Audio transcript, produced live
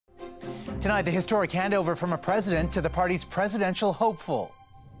Tonight, the historic handover from a president to the party's presidential hopeful.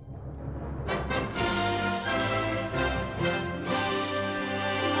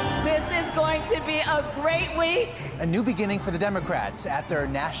 This is going to be a great week. A new beginning for the Democrats at their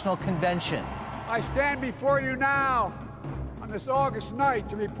national convention. I stand before you now on this August night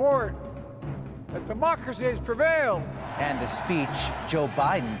to report that democracy has prevailed. And the speech Joe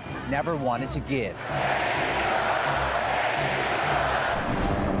Biden never wanted to give.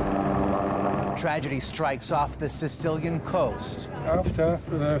 Tragedy strikes off the Sicilian coast. After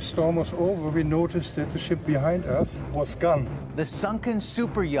the storm was over, we noticed that the ship behind us was gone. The sunken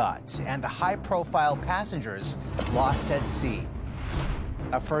super yacht and the high-profile passengers lost at sea.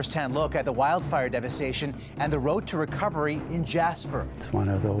 A first-hand look at the wildfire devastation and the road to recovery in Jasper. It's one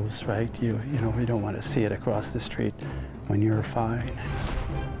of those, right? You know, we don't want to see it across the street when you're fine.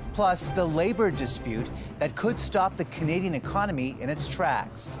 Plus, the labor dispute that could stop the Canadian economy in its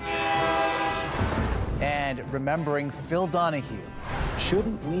tracks. And remembering Phil Donahue.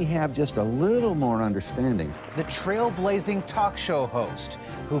 Shouldn't we have just a little more understanding? The trailblazing talk show host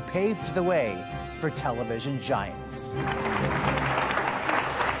who paved the way for television giants.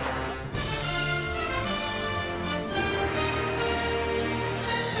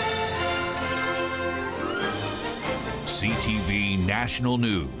 CTV National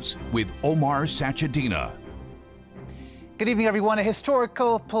News with Omar Sachedina. Good evening, everyone. A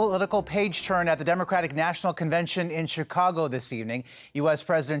historical political page turn at the Democratic National Convention in Chicago this evening. U.S.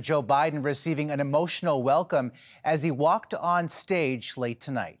 President Joe Biden receiving an emotional welcome as he walked on stage late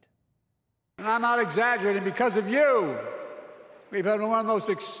tonight. And I'm not exaggerating. Because of you, we've had one of the most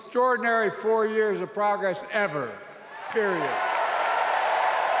extraordinary 4 years of progress ever, period.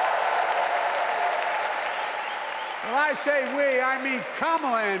 When I say we, I mean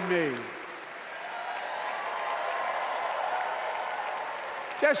Kamala and me.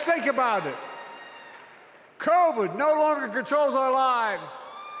 Just think about it. COVID no longer controls our lives.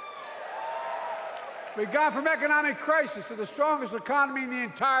 We've gone from economic crisis to the strongest economy in the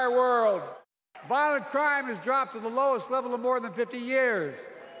entire world. Violent crime has dropped to the lowest level of more than 50 years.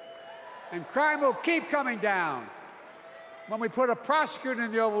 And crime will keep coming down when we put a prosecutor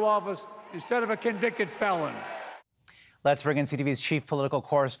in the Oval Office instead of a convicted felon. Let's bring in CTV's chief political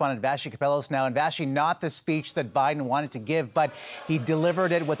correspondent, Vassy Kapelos now. And Vassy, not the speech that Biden wanted to give, but he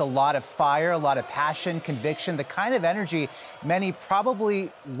delivered it with a lot of fire, a lot of passion, conviction, the kind of energy many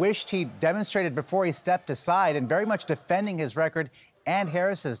probably wished he demonstrated before he stepped aside, and very much defending his record and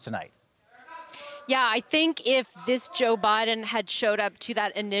Harris's tonight. Yeah, I think if this Joe Biden had showed up to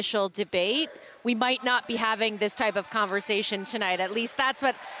that initial debate, we might not be having this type of conversation tonight. At least that's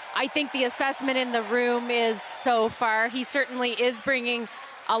what I think the assessment in the room is so far. He certainly is bringing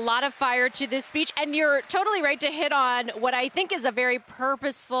a lot of fire to this speech. And you're totally right to hit on what I think is a very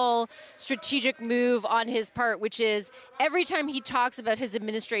purposeful, strategic move on his part, which is every time he talks about his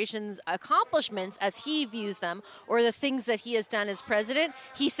administration's accomplishments as he views them, or the things that he has done as president,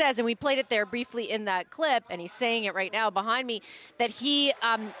 he says, and we played it there briefly in that clip, and he's saying it right now behind me, that he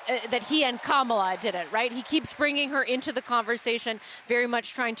and Kamala did it, right? He keeps bringing her into the conversation, very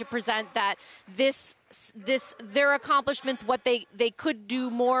much trying to present that their accomplishments, what they could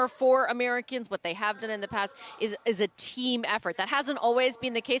do more for Americans, what they have done in the past, is a team effort. That hasn't always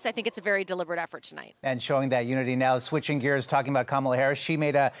been the case. I think it's a very deliberate effort tonight. And showing that unity now. Switching gears, talking about Kamala Harris. She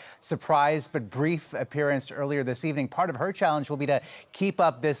made a surprise but brief appearance earlier this evening. Part of her challenge will be to keep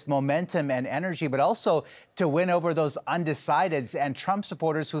up this momentum and energy, but also to win over those undecideds and Trump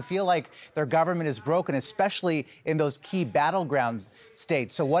supporters who feel like their government is broken, especially in those key battleground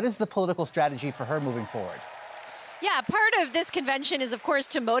states. So what is the political strategy for her moving forward? Yeah, part of this convention is, of course,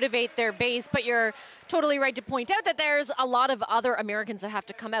 to motivate their base, but you're totally right to point out that there's a lot of other Americans that have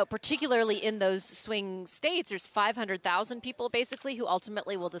to come out, particularly in those swing states. There's 500,000 people, basically, who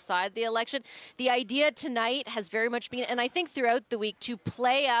ultimately will decide the election. The idea tonight has very much been, and I think throughout the week, to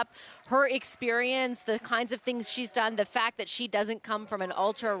play up her experience, the kinds of things she's done, the fact that she doesn't come from an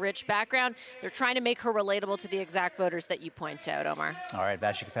ultra-rich background. They're trying to make her relatable to the exact voters that you point out, Omar. All right,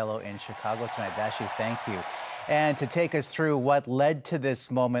 Vassy Kapelos in Chicago tonight. Vassy, thank you. And to take us through what led to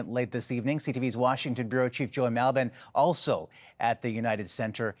this moment late this evening, CTV's Washington Bureau Chief Joy Malbin, also at the United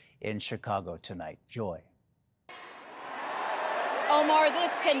Center in Chicago tonight. Joy. Omar,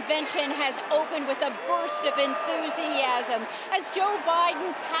 this convention has opened with a burst of enthusiasm as Joe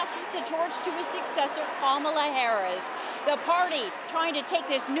Biden passes the torch to his successor, Kamala Harris. The party trying to take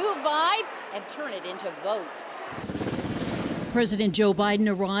this new vibe and turn it into votes. President Joe Biden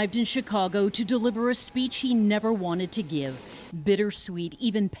arrived in Chicago to deliver a speech he never wanted to give. Bittersweet,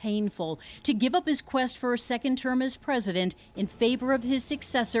 even painful, to give up his quest for a second term as president in favor of his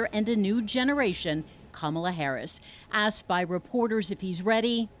successor and a new generation, Kamala Harris. Asked by reporters if he's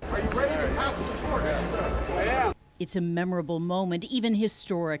ready. Are you ready to pass the torch? Yes, sir. I am. It's a memorable moment, even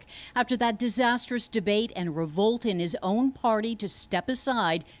historic. After that disastrous debate and revolt in his own party to step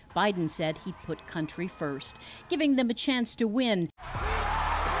aside, Biden said he'd put country first, giving them a chance to win.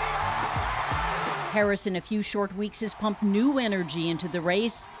 Harris, in a few short weeks, has pumped new energy into the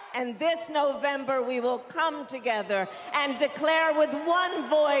race. And this November, we will come together and declare with one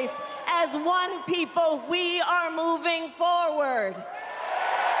voice, as one people, we are moving forward.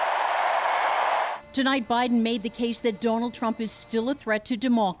 Tonight, Biden made the case that Donald Trump is still a threat to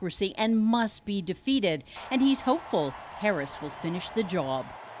democracy and must be defeated. And he's hopeful Harris will finish the job.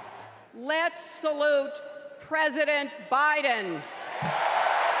 Let's salute President Biden.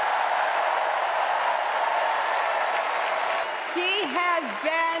 He has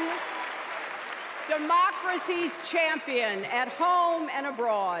been democracy's champion at home and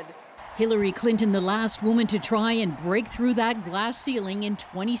abroad. Hillary Clinton, the last woman to try and break through that glass ceiling in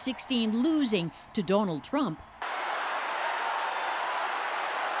 2016, losing to Donald Trump,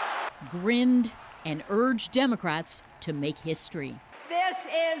 grinned and urged Democrats to make history. This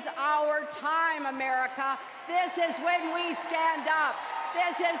is our time, America. This is when we stand up.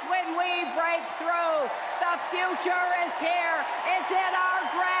 This is when we break through. The future is here. It's in our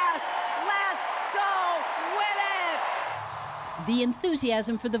grasp. Let's go win it. The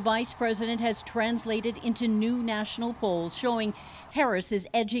enthusiasm for the vice president has translated into new national polls showing Harris is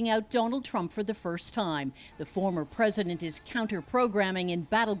edging out Donald Trump for the first time. The former president is counter-programming in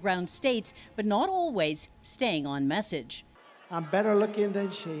battleground states, but not always staying on message. I'm better looking than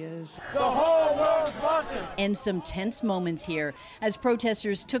she is. The whole world's watching. And some tense moments here as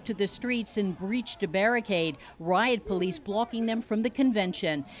protesters took to the streets and breached a barricade, riot police blocking them from the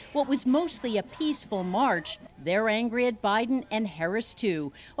convention. What was mostly a peaceful march, they're angry at Biden and Harris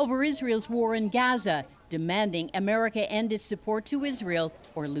too, over Israel's war in Gaza, demanding America end its support to Israel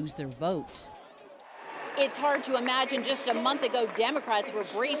or lose their vote. It's hard to imagine just a month ago Democrats were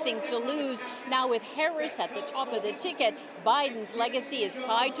bracing to lose. Now with Harris at the top of the ticket, Biden's legacy is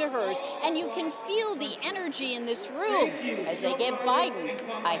tied to hers. And you can feel the energy in this room as they give Biden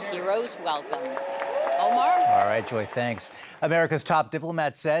a hero's welcome. Omar? All right, Joy, thanks. America's top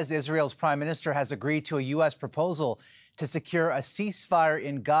diplomat says Israel's prime minister has agreed to a U.S. proposal to secure a ceasefire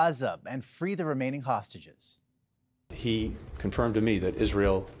in Gaza and free the remaining hostages. He confirmed to me that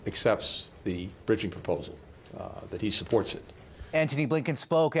Israel accepts the bridging proposal, that he supports it. Antony Blinken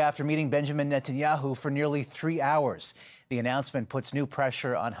spoke after meeting Benjamin Netanyahu for nearly 3 hours. The announcement puts new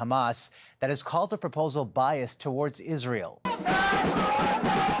pressure on Hamas that has called the proposal biased towards Israel.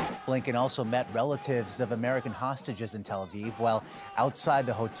 Blinken also met relatives of American hostages in Tel Aviv, while outside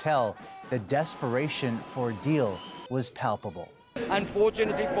the hotel, the desperation for a deal was palpable.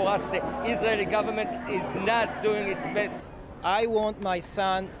 Unfortunately for us, the Israeli government is not doing its best. I want my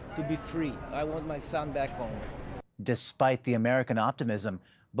son to be free. I want my son back home. Despite the American optimism,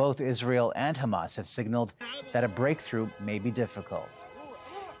 both Israel and Hamas have signaled that a breakthrough may be difficult.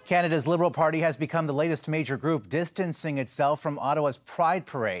 Canada's Liberal Party has become the latest major group distancing itself from Ottawa's Pride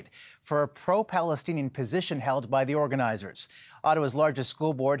Parade for a pro-Palestinian position held by the organizers. Ottawa's largest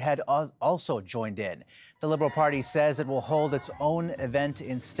school board had also joined in. The Liberal Party says it will hold its own event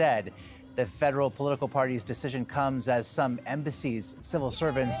instead. The federal political party's decision comes as some embassies, civil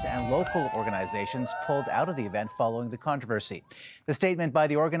servants, and local organizations pulled out of the event following the controversy. The statement by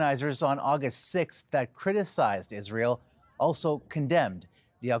the organizers on August 6th that criticized Israel also condemned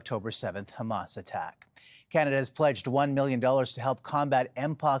the October 7th Hamas attack. Canada has pledged $1 million to help combat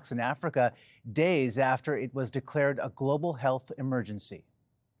Mpox in Africa days after it was declared a global health emergency.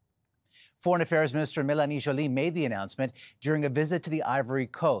 Foreign Affairs Minister Mélanie Joly made the announcement during a visit to the Ivory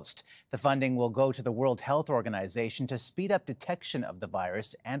Coast. The funding will go to the World Health Organization to speed up detection of the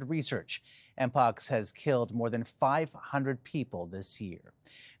virus and research. Mpox has killed more than 500 people this year.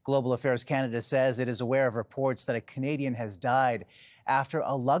 Global Affairs Canada says it is aware of reports that a Canadian has died after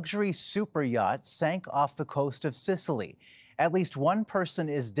a luxury super yacht sank off the coast of Sicily. At least one person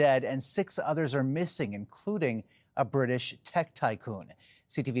is dead and 6 others are missing, including a British tech tycoon.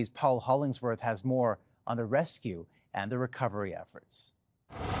 CTV's Paul Hollingsworth has more on the rescue and the recovery efforts.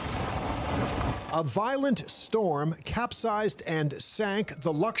 A violent storm capsized and sank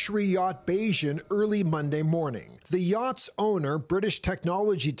the luxury yacht Bayesian early Monday morning. The yacht's owner, British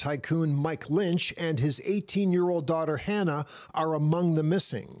technology tycoon Mike Lynch, and his 18-year-old daughter Hannah are among the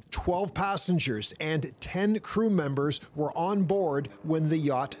missing. 12 passengers and 10 crew members were on board when the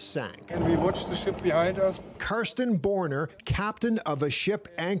yacht sank. Can we watch the ship behind us? Karsten Borner, captain of a ship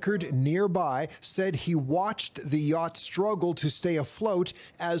anchored nearby, said he watched the yacht struggle to stay afloat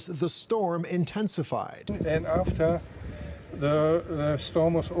as the storm intensified. And after the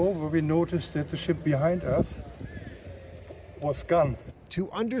storm was over, we noticed that the ship behind us was gone.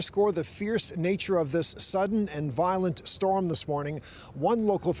 To underscore the fierce nature of this sudden and violent storm this morning, one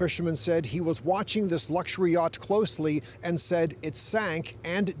local fisherman said he was watching this luxury yacht closely and said it sank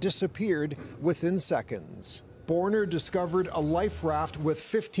and disappeared within seconds. Borner discovered a life raft with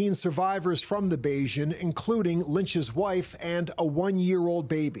 15 survivors from the Bayesian, including Lynch's wife and a 1-year-old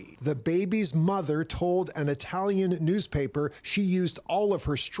baby. The baby's mother told an Italian newspaper she used all of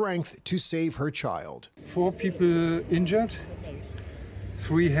her strength to save her child. 4 people injured,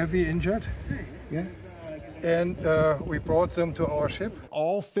 3 heavy injured. Yeah. And we brought them to our ship.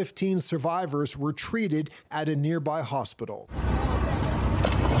 All 15 survivors were treated at a nearby hospital.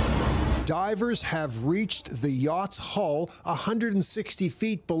 Divers have reached the yacht's hull 160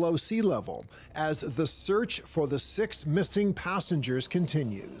 feet below sea level as the search for the 6 missing passengers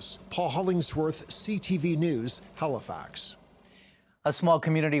continues. Paul Hollingsworth, CTV News, Halifax. A small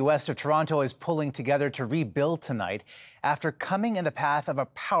community west of Toronto is pulling together to rebuild tonight after coming in the path of a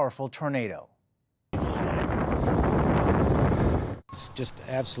powerful tornado. It's just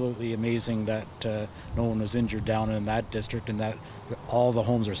absolutely amazing that no one was injured down in that district and that all the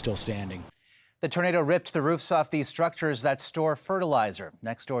homes are still standing. The tornado ripped the roofs off these structures that store fertilizer.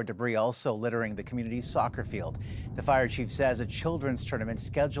 Next door debris also littering the community's soccer field. The fire chief says a children's tournament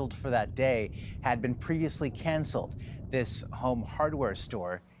scheduled for that day had been previously canceled. This home hardware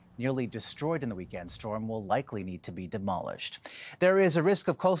store, nearly destroyed in the weekend storm, will likely need to be demolished. There is a risk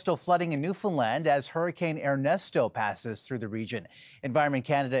of coastal flooding in Newfoundland as Hurricane Ernesto passes through the region. Environment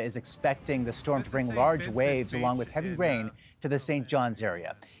Canada is expecting the storm to bring large waves along with heavy rain to the St. John's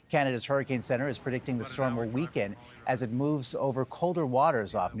area. Canada's Hurricane Centre is predicting the storm will weaken as it moves over colder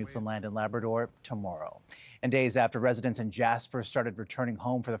waters off Newfoundland and Labrador tomorrow. And days after residents in Jasper started returning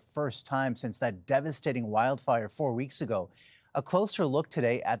home for the first time since that devastating wildfire 4 weeks ago, a closer look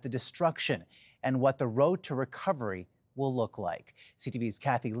today at the destruction and what the road to recovery will look like. CTV's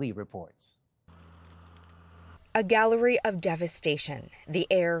Kathy Lee reports. A gallery of devastation, the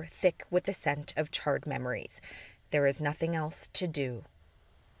air thick with the scent of charred memories. There is nothing else to do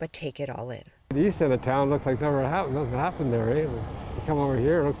but take it all in. The east end of town looks like nothing happened there, eh? You come over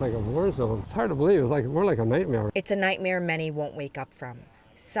here, it looks like a war zone. It's hard to believe. It's more like a nightmare. It's a nightmare many won't wake up from.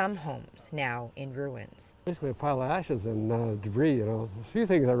 Some homes now in ruins. Basically a pile of ashes and debris, you know. There's a few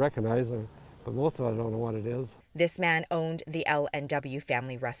things I recognize, but most of it I don't know what it is. This man owned the L&W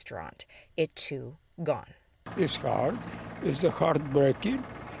family restaurant. It too gone. It's hard. It's heartbreaking.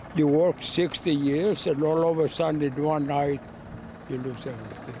 You work 60 years and all of a sudden in one night you lose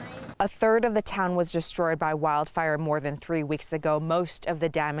everything. A third of the town was destroyed by wildfire more than 3 weeks ago, most of the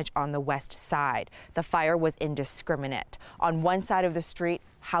damage on the west side. The fire was indiscriminate. On one side of the street,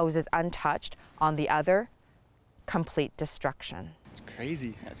 houses untouched. On the other, complete destruction. It's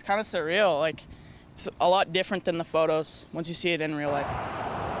crazy. It's kind of surreal. Like, it's a lot different than the photos once you see it in real life.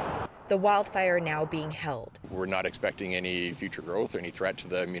 The wildfire now being held. We're not expecting any future growth or any threat to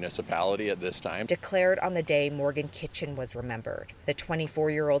the municipality at this time. Declared on the day Morgan Kitchen was remembered. The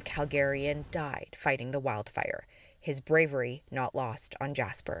 24-year-old Calgarian died fighting the wildfire. His bravery not lost on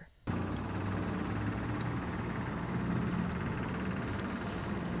Jasper.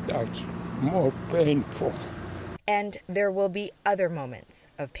 That's more painful. And there will be other moments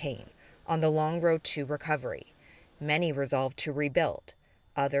of pain on the long road to recovery. Many resolved to rebuild.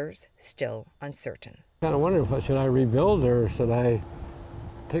 Others still uncertain. I kind of wonder if should I rebuild or should I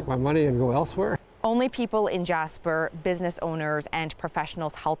take my money and go elsewhere? Only people in Jasper, business owners and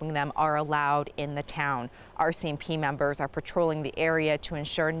professionals helping them are allowed in the town. RCMP members are patrolling the area to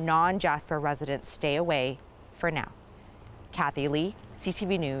ensure non-Jasper residents stay away for now. Kathy Lee,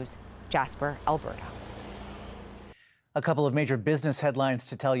 CTV News, Jasper, Alberta. A couple of major business headlines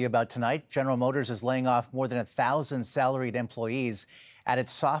to tell you about tonight. General Motors is laying off more than 1,000 salaried employees at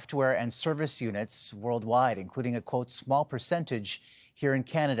its software and service units worldwide, including a, quote, small percentage here in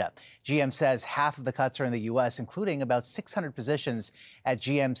Canada. GM says half of the cuts are in the U.S., including about 600 positions at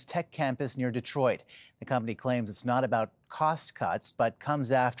GM's tech campus near Detroit. The company claims it's not about cost cuts, but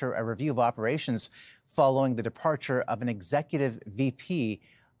comes after a review of operations following the departure of an executive VP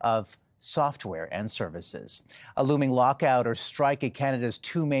of software and services. A looming lockout or strike at Canada's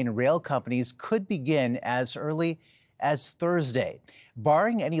two main rail companies could begin as early as Thursday.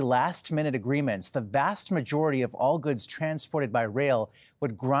 Barring any last-minute agreements, the vast majority of all goods transported by rail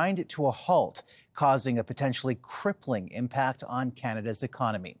would grind to a halt, causing a potentially crippling impact on Canada's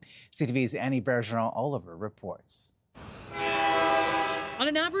economy. CTV's Annie Bergeron-Oliver reports. On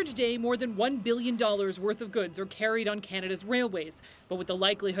an average day, more than $1 billion worth of goods are carried on Canada's railways. But with the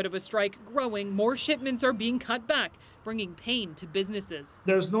likelihood of a strike growing, more shipments are being cut back, bringing pain to businesses.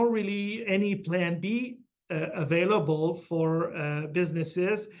 There's not really any plan B available for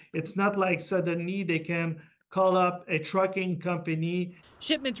businesses. It's not like suddenly they can call up a trucking company.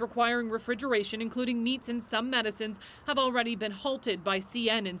 Shipments requiring refrigeration, including meats and some medicines, have already been halted by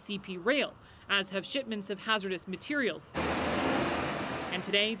CN and CP Rail, as have shipments of hazardous materials. And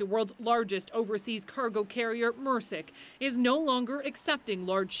today, the world's largest overseas cargo carrier, Maersk, is no longer accepting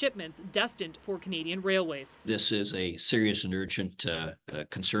large shipments destined for Canadian railways. This is a serious and urgent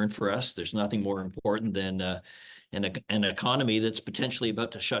concern for us. There's nothing more important than an economy that's potentially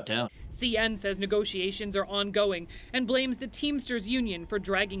about to shut down. CN says negotiations are ongoing and blames the Teamsters Union for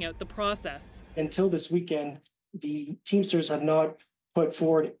dragging out the process. Until this weekend, the Teamsters have not put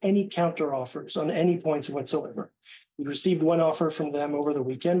forward any counter-offers on any points whatsoever. We received one offer from them over the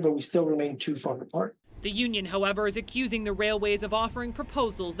weekend, but we still remain too far apart. The union, however, is accusing the railways of offering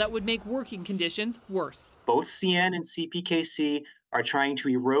proposals that would make working conditions worse. Both CN and CPKC are trying to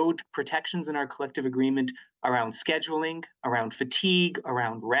erode protections in our collective agreement around scheduling, around fatigue,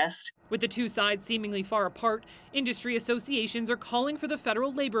 around rest. With the two sides seemingly far apart, industry associations are calling for the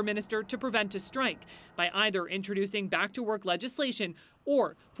federal labor minister to prevent a strike by either introducing back-to-work legislation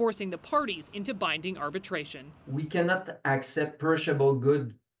or forcing the parties into binding arbitration. We cannot accept perishable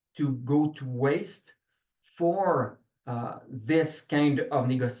goods to go to waste for this kind of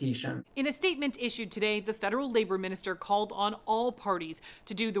negotiation. In a statement issued today, the federal labor minister called on all parties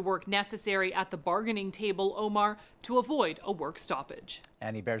to do the work necessary at the bargaining table, Omar, to avoid a work stoppage.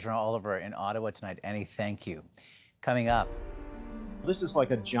 Annie Bergeron-Oliver in Ottawa tonight. Annie, thank you. Coming up. This is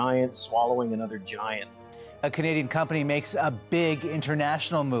like a giant swallowing another giant. A Canadian company makes a big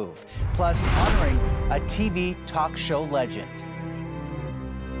international move, plus honoring a TV talk show legend.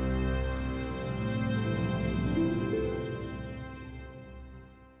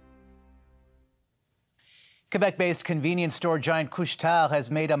 Quebec-based convenience store giant Couche-Tard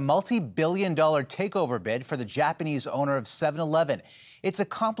has made a multi-billion-dollar takeover bid for the Japanese owner of 7-Eleven. It's a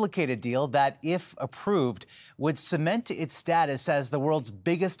complicated deal that, if approved, would cement its status as the world's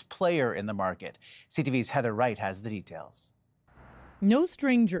biggest player in the market. CTV's Heather Wright has the details. No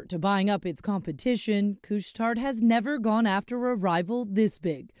stranger to buying up its competition, Couche-Tard has never gone after a rival this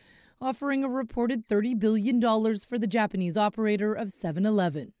big, offering a reported $30 billion for the Japanese operator of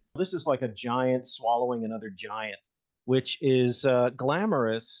 7-Eleven. This is like a giant swallowing another giant, which is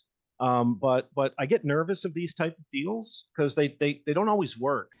glamorous, but I get nervous of these type of deals because they don't always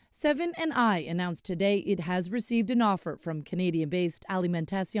work. 7 & I announced today it has received an offer from Canadian-based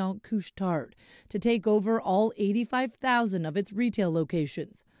Alimentation Couche-Tard to take over all 85,000 of its retail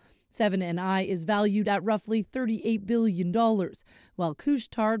locations. 7 & I is valued at roughly $38 billion, while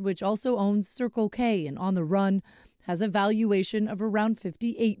Couche-Tard, which also owns Circle K and On the Run, has a valuation of around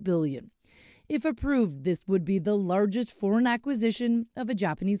 $58 billion. If approved, this would be the largest foreign acquisition of a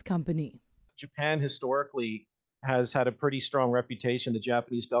Japanese company. Japan historically has had a pretty strong reputation, the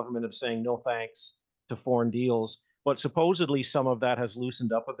Japanese government, of saying no thanks to foreign deals. But supposedly some of that has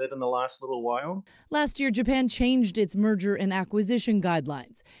loosened up a bit in the last little while. Last year, Japan changed its merger and acquisition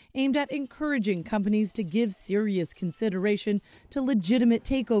guidelines, aimed at encouraging companies to give serious consideration to legitimate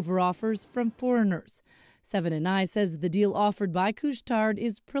takeover offers from foreigners. 7 & I says the deal offered by Couche-Tard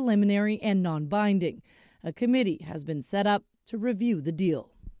is preliminary and non-binding. A committee has been set up to review the deal.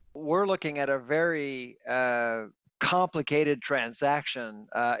 We're looking at a very complicated transaction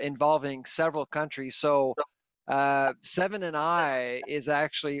involving several countries. So 7 & I is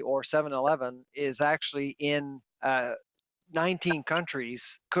actually, or 7-Eleven, is actually in 19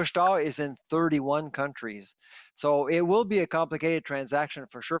 countries. Couche-Tard is in 31 countries. So it will be a complicated transaction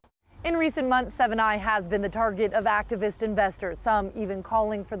for sure. In recent months, 7 & I has been the target of activist investors, some even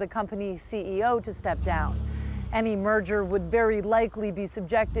calling for the company's CEO to step down. Any merger would very likely be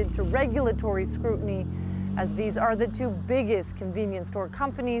subjected to regulatory scrutiny, as these are the two biggest convenience store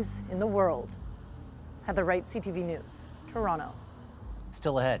companies in the world. Heather Wright, CTV News, Toronto.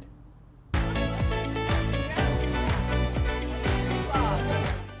 Still ahead.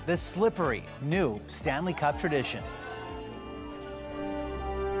 The slippery new Stanley Cup tradition.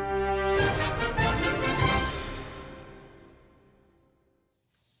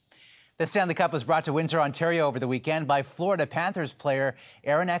 The Stanley Cup was brought to Windsor, Ontario over the weekend by Florida Panthers player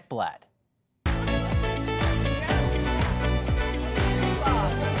Aaron Ekblad.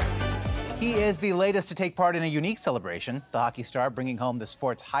 He is the latest to take part in a unique celebration, the hockey star bringing home the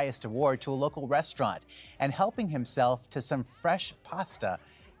sport's highest award to a local restaurant and helping himself to some fresh pasta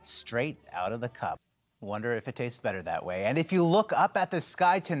straight out of the cup. Wonder if it tastes better that way. And if you look up at the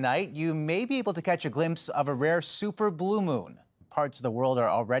sky tonight, you may be able to catch a glimpse of a rare super blue moon. Parts of the world are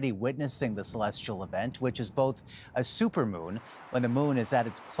already witnessing the celestial event, which is both a supermoon, when the moon is at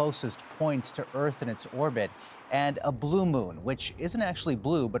its closest point to Earth in its orbit, and a blue moon, which isn't actually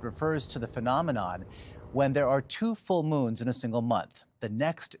blue, but refers to the phenomenon when there are 2 full moons in a single month. The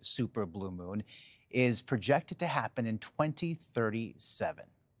next super blue moon is projected to happen in 2037.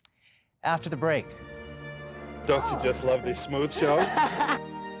 After the break. Don't you just love this smooth show?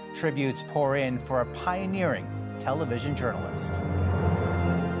 Tributes pour in for a pioneering television journalist.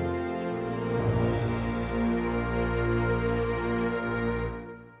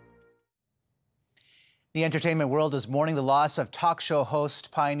 The entertainment world is mourning the loss of talk show host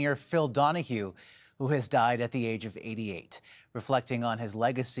pioneer Phil Donahue, who has died at the age of 88. Reflecting on his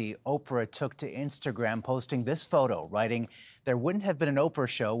legacy, Oprah took to Instagram, posting this photo, writing, "There wouldn't have been an Oprah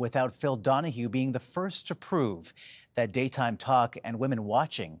show without Phil Donahue being the first to prove that daytime talk and women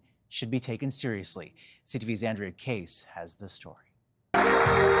watching should be taken seriously." CTV's Andrea Case has the story.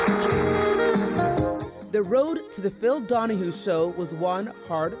 The road to the Phil Donahue Show was one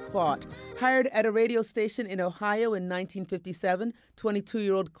hard fought. Hired at a radio station in Ohio in 1957,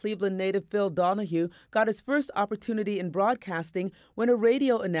 22-year-old Cleveland native Phil Donahue got his first opportunity in broadcasting when a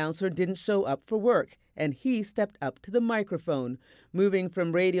radio announcer didn't show up for work, and he stepped up to the microphone. Moving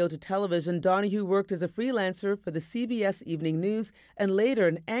from radio to television, Donahue worked as a freelancer for the CBS Evening News and later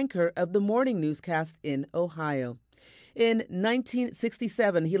an anchor of the morning newscast in Ohio. In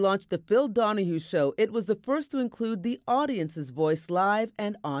 1967, he launched the Phil Donahue Show. It was the first to include the audience's voice live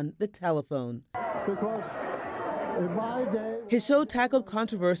and on the telephone. Because in my day... His show tackled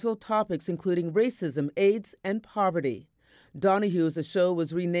controversial topics including racism, AIDS, and poverty. Donahue, as the show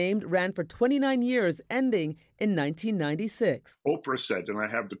was renamed, ran for 29 years, ending in 1996. Oprah said, and I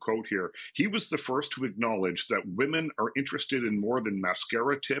have the quote here, "He was the first to acknowledge that women are interested in more than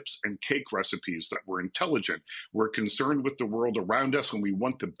mascara tips and cake recipes, that we're intelligent, we're concerned with the world around us, and we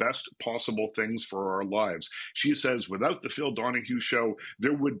want the best possible things for our lives." She says, without the Phil Donahue Show,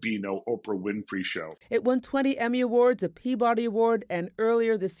 there would be no Oprah Winfrey Show. It won 20 Emmy Awards, a Peabody Award, and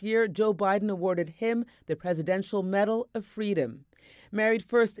earlier this year, Joe Biden awarded him the Presidential Medal of Freedom. Married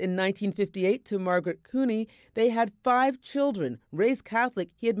first in 1958 to Margaret Cooney, they had 5 children. Raised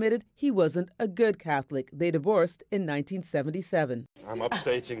Catholic, he admitted he wasn't a good Catholic. They divorced in 1977. I'm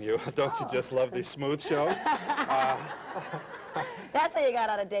upstaging you. Don't you just love this smooth show? That's how you got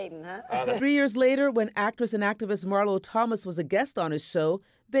out of dating, huh? 3 years later, when actress and activist Marlo Thomas was a guest on his show,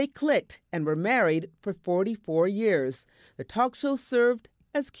 they clicked and were married for 44 years. The talk show served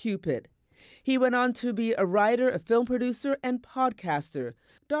as Cupid. He went on to be a writer, a film producer, and podcaster.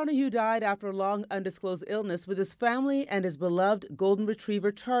 Donahue died after a long undisclosed illness with his family and his beloved golden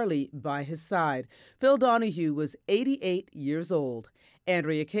retriever Charlie by his side. Phil Donahue was 88 years old.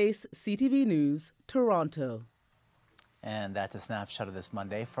 Andrea Case, CTV News, Toronto. And that's a snapshot of this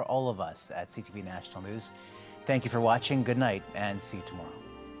Monday for all of us at CTV National News. Thank you for watching. Good night, and see you tomorrow.